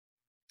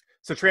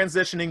So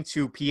transitioning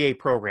to PA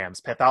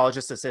programs,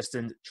 pathologist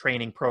assistant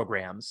training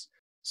programs.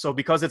 So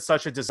because it's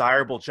such a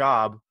desirable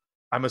job,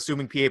 I'm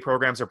assuming PA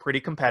programs are pretty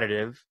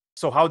competitive.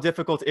 So how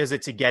difficult is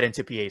it to get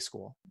into PA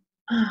school?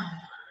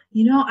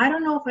 I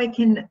don't know if I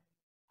can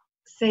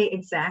say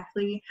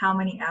exactly how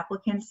many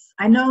applicants.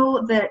 I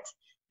know that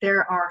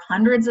there are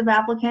hundreds of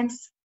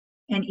applicants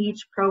and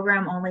each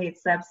program only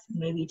accepts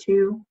maybe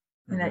two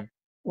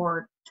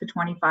or to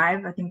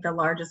 25. I think the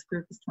largest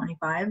group is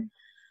 25.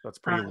 That's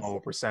pretty low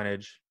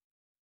percentage.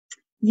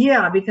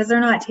 Yeah, because they're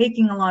not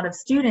taking a lot of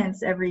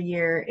students every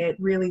year, it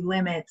really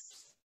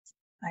limits.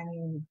 I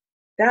mean,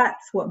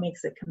 that's what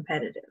makes it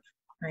competitive,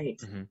 right?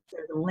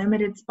 There's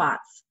limited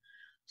spots.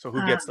 So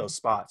who gets those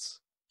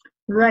spots?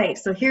 Right.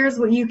 So here's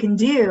what you can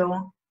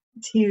do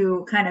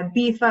to kind of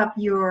beef up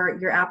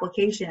your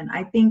application.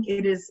 I think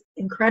it is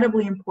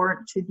incredibly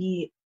important to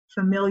be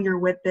familiar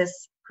with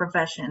this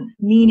profession,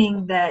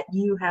 meaning that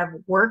you have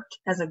worked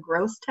as a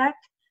gross tech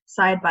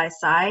side by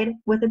side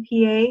with a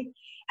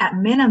PA. At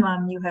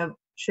minimum, you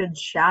should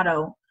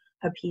shadow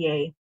a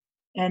PA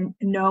and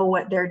know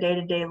what their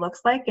day-to-day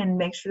looks like and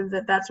make sure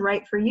that that's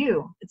right for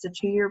you. It's a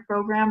 2-year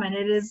program and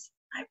it's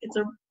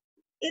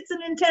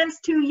an intense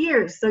 2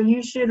 years. So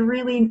you should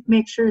really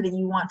make sure that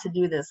you want to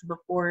do this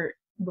before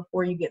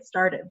you get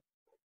started.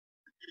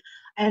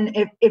 And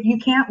if you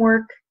can't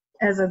work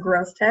as a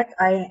gross tech,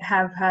 I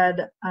have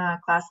had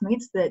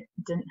classmates that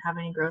didn't have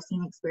any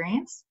grossing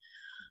experience,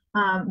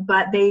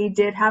 but they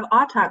did have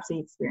autopsy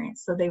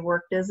experience. So they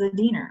worked as a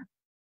diener.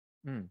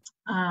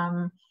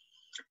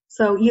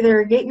 So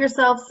either get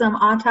yourself some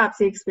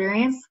autopsy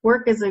experience,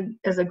 work as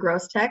a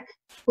gross tech,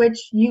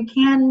 which you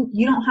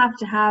don't have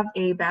to have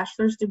a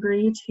bachelor's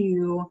degree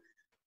to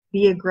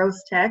be a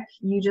gross tech.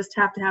 You just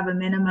have to have a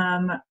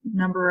minimum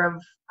number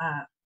of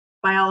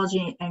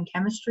biology and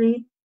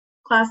chemistry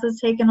classes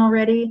taken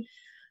already.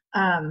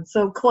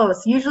 So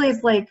close. Usually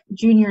it's like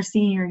junior,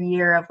 senior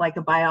year of like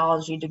a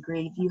biology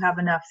degree. Do you have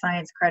enough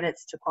science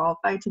credits to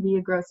qualify to be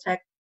a gross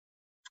tech?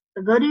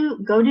 So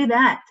go do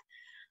that.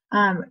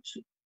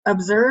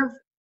 Observe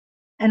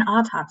an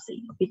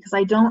autopsy, because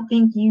I don't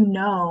think you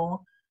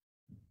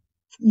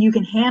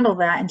can handle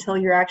that until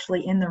you're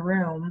actually in the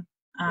room.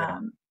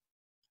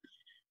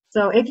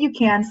 So if you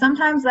can,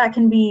 sometimes that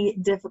can be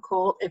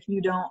difficult if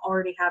you don't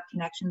already have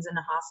connections in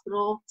a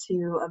hospital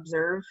to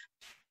observe.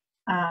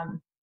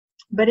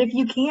 But if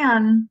you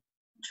can,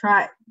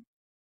 try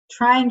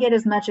and get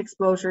as much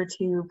exposure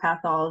to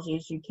pathology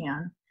as you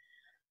can.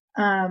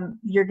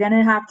 You're going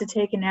to have to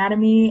take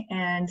anatomy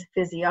and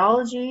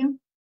physiology.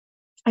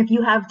 If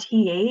you have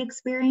TA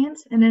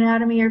experience in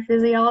anatomy or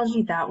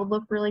physiology, that would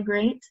look really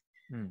great.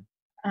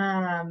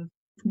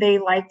 They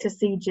like to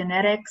see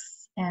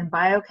genetics and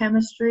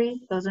biochemistry.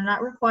 Those are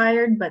not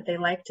required, but they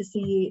like to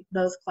see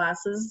those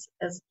classes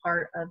as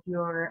part of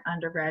your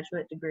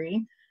undergraduate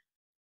degree.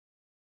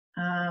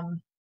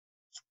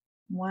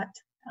 What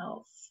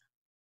else?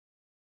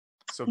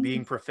 So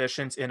being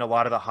proficient in a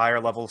lot of the higher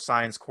level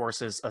science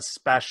courses,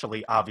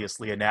 especially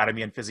obviously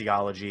anatomy and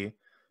physiology,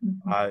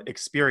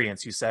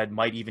 experience, you said,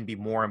 might even be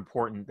more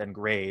important than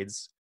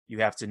grades. You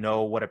have to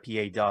know what a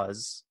PA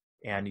does,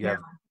 and you have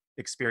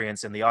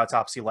experience in the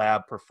autopsy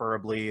lab,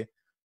 preferably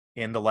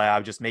in the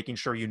lab, just making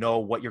sure you know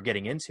what you're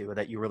getting into,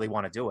 that you really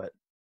want to do it.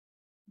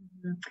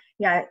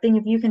 Yeah, I think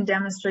if you can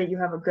demonstrate you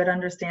have a good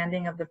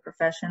understanding of the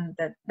profession,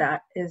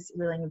 that is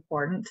really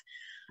important.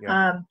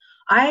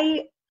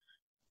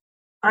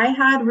 I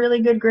had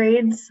really good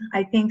grades.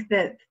 I think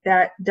that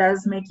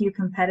does make you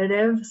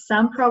competitive.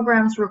 Some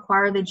programs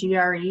require the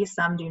GRE,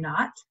 some do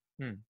not.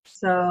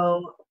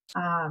 So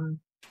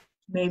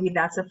maybe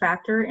that's a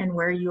factor in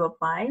where you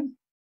apply.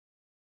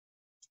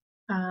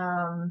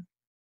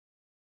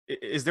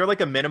 Is there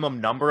like a minimum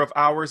number of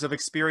hours of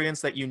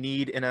experience that you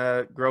need in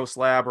a gross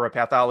lab or a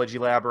pathology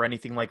lab or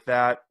anything like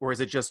that? Or is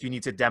it just you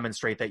need to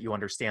demonstrate that you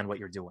understand what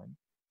you're doing?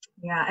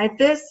 Yeah,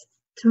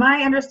 to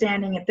my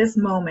understanding, at this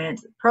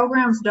moment,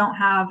 programs don't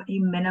have a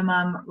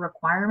minimum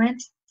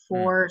requirement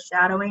for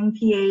shadowing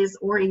PAs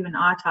or even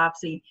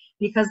autopsy,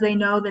 because they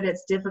know that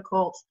it's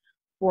difficult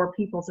for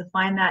people to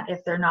find that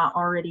if they're not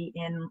already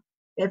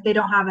if they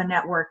don't have a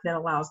network that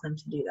allows them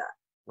to do that.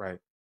 Right.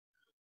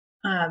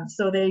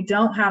 So they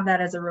don't have that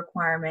as a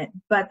requirement,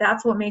 but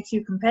that's what makes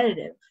you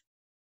competitive.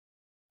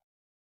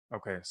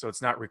 Okay, so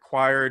it's not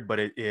required, but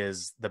it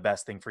is the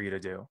best thing for you to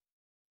do.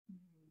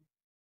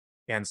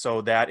 And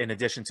so that, in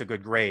addition to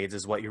good grades,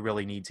 is what you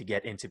really need to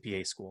get into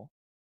PA school.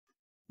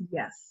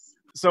 Yes.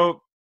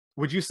 So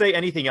would you say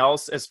anything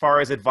else as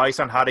far as advice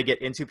on how to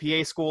get into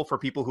PA school for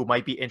people who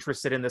might be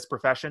interested in this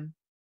profession?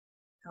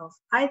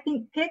 I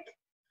think pick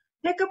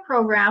a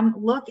program,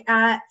 look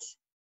at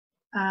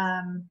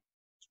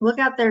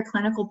their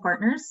clinical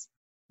partners,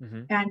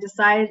 and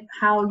decide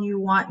how you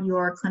want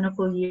your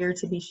clinical year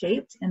to be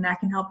shaped, and that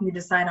can help you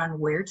decide on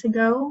where to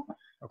go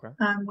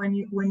when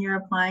you're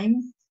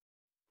applying.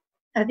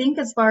 I think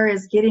as far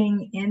as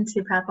getting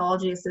into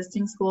pathology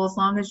assisting school, as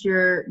long as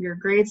your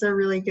grades are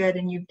really good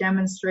and you've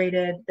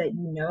demonstrated that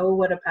you know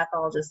what a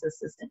pathologist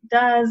assistant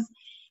does,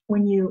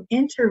 when you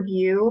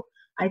interview,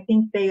 I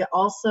think they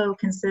also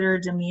consider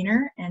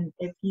demeanor, and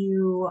if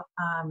you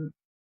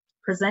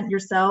present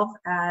yourself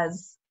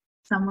as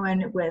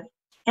someone with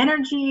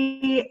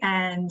energy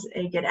and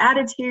a good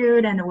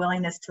attitude and a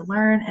willingness to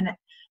learn, and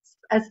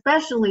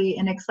especially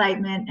an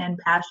excitement and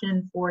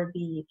passion for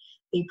the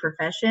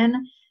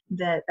profession,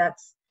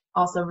 that's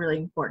also really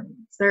important.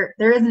 So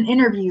there is an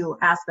interview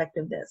aspect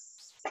of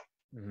this.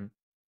 Mm-hmm.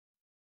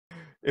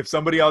 If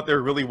somebody out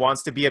there really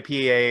wants to be a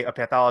PA, a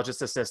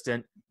pathologist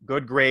assistant,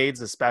 good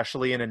grades,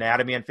 especially in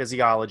anatomy and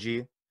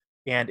physiology,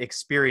 and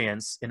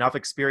experience, enough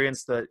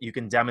experience that you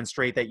can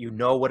demonstrate that you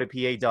know what a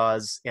PA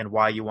does and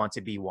why you want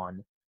to be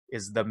one,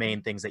 is the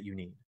main things that you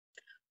need.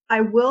 I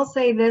will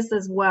say this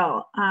as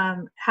well.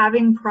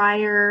 Having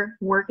prior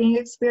working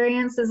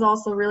experience is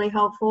also really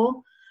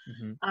helpful.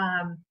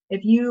 Mm-hmm.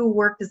 If you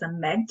worked as a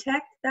med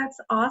tech, that's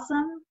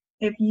awesome.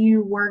 If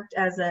you worked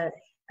as a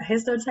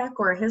histotech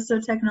or a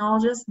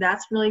histotechnologist,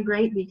 that's really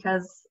great,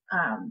 because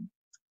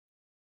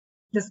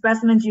the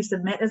specimens you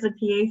submit as a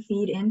PA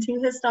feed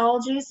into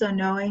histology. So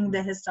knowing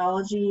the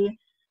histology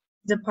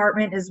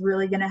department is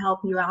really going to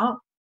help you out.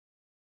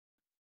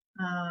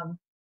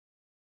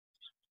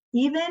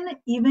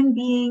 Even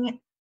being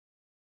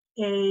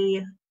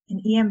an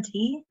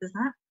EMT, is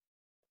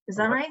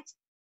that right?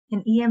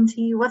 An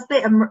EMT. What's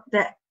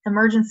the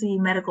emergency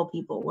medical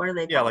people? What are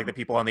they called? Yeah, like the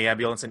people on the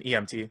ambulance and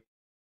EMT.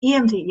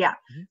 EMT, yeah.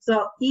 Mm-hmm.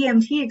 So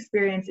EMT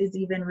experience is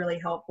even really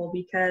helpful,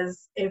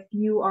 because if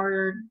you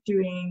are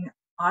doing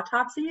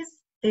autopsies,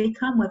 they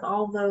come with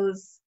all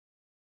those,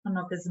 I don't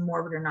know if this is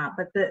morbid or not,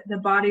 but the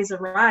bodies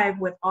arrive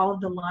with all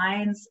of the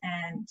lines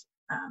and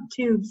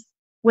tubes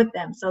with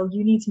them. So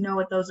you need to know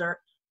what those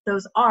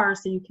are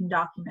so you can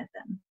document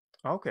them.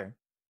 Okay.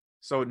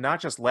 So not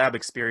just lab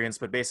experience,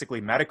 but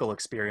basically medical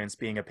experience,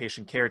 being a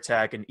patient care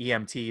tech, an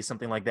EMT,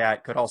 something like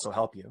that could also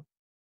help you.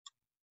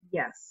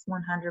 Yes,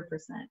 100%.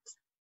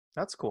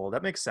 That's cool.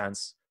 That makes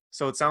sense.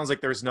 So it sounds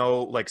like there's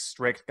no like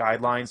strict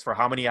guidelines for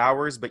how many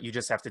hours, but you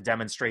just have to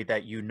demonstrate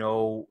that you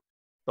know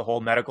the whole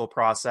medical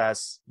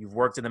process, you've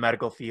worked in the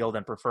medical field,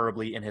 and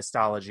preferably in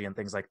histology and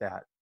things like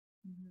that.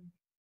 Mm-hmm.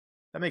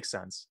 That makes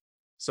sense.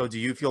 So do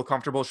you feel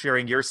comfortable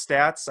sharing your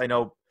stats? I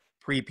know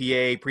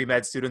pre-PA,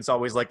 pre-med students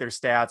always like their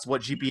stats.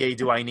 What GPA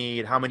do I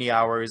need? How many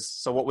hours?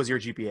 So what was your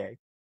GPA?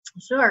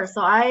 Sure. So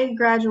I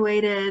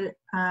graduated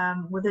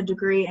with a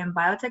degree in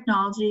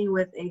biotechnology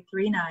with a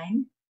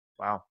 3.9.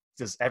 Wow.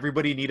 Does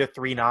everybody need a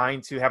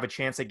 3.9 to have a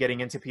chance at getting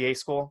into PA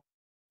school?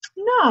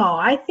 No,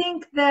 I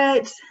think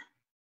that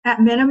at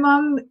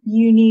minimum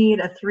you need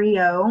a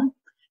 3.0.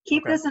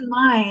 Keep this in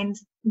mind.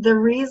 The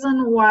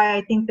reason why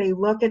I think they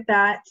look at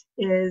that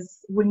is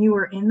when you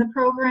were in the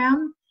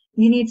program,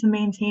 you need to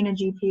maintain a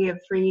GPA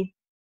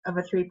of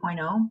a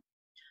 3.0.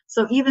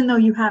 So even though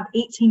you have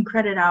 18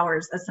 credit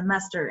hours a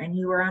semester and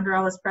you are under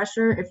all this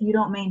pressure, if you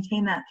don't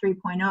maintain that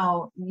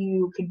 3.0,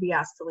 you could be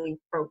asked to leave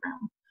the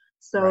program.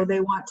 So they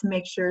want to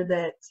make sure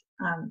that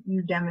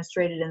you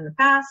demonstrated in the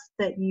past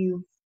that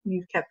you've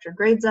kept your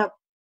grades up.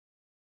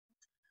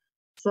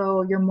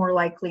 So you're more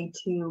likely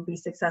to be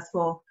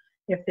successful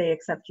if they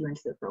accept you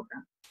into the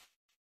program.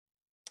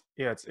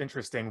 Yeah, it's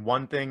interesting.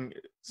 One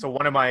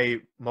of my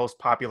most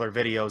popular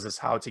videos is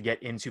how to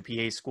get into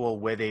PA school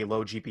with a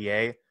low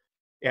GPA.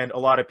 And a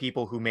lot of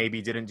people who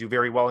maybe didn't do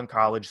very well in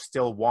college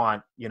still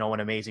want, an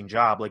amazing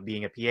job like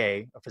being a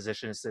PA, a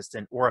physician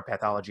assistant, or a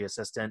pathology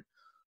assistant.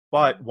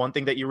 But one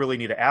thing that you really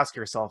need to ask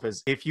yourself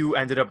is, if you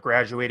ended up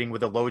graduating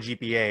with a low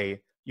GPA,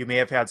 you may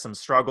have had some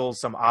struggles,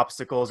 some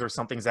obstacles, or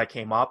some things that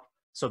came up.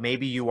 So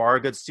maybe you are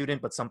a good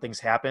student, but something's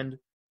happened.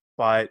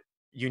 But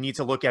you need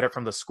to look at it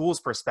from the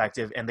school's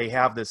perspective, and they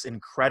have this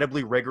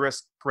incredibly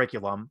rigorous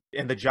curriculum.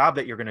 And the job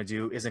that you're going to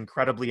do is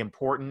incredibly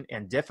important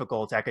and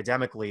difficult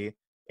academically,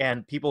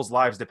 and people's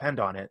lives depend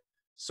on it.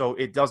 So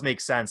it does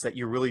make sense that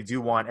you really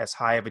do want as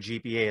high of a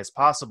GPA as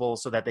possible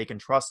so that they can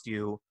trust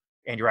you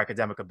and your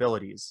academic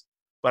abilities.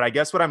 But I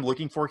guess what I'm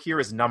looking for here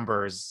is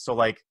numbers. So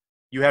like,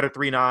 you had a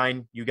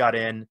 3.9, you got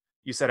in,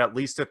 you said at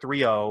least a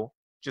 3.0,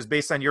 just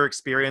based on your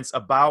experience,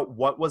 about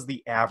what was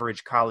the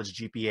average college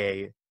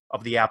GPA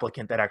of the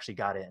applicant that actually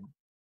got in?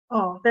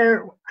 Oh,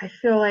 I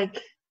feel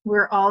like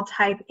we're all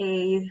type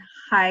A,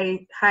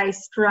 high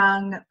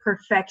strung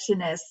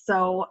perfectionists.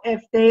 So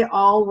if they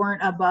all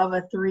weren't above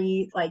a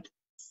 3, like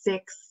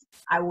 6,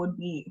 I would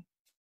be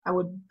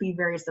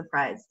very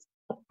surprised.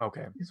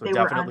 Okay, so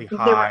definitely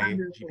high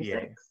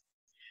GPA.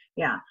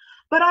 Yeah,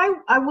 but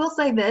I will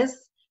say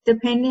this,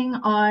 depending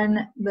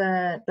on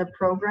the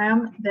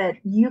program, that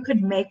you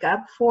could make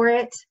up for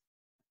it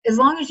as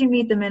long as you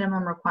meet the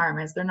minimum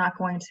requirements. They're not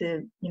going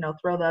to,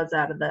 throw those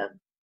out of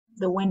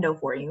the window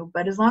for you.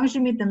 But as long as you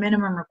meet the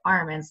minimum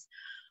requirements,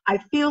 I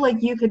feel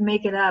like you could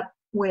make it up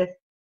with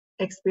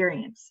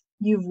experience.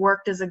 You've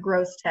worked as a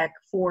gross tech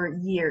for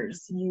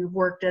years. You've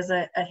worked as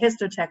a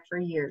histotech for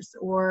years,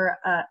 or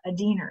a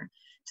diener.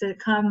 To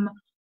come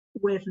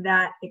with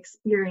that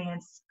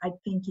experience, I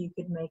think you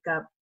could make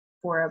up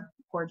for a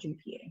poor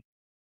GPA.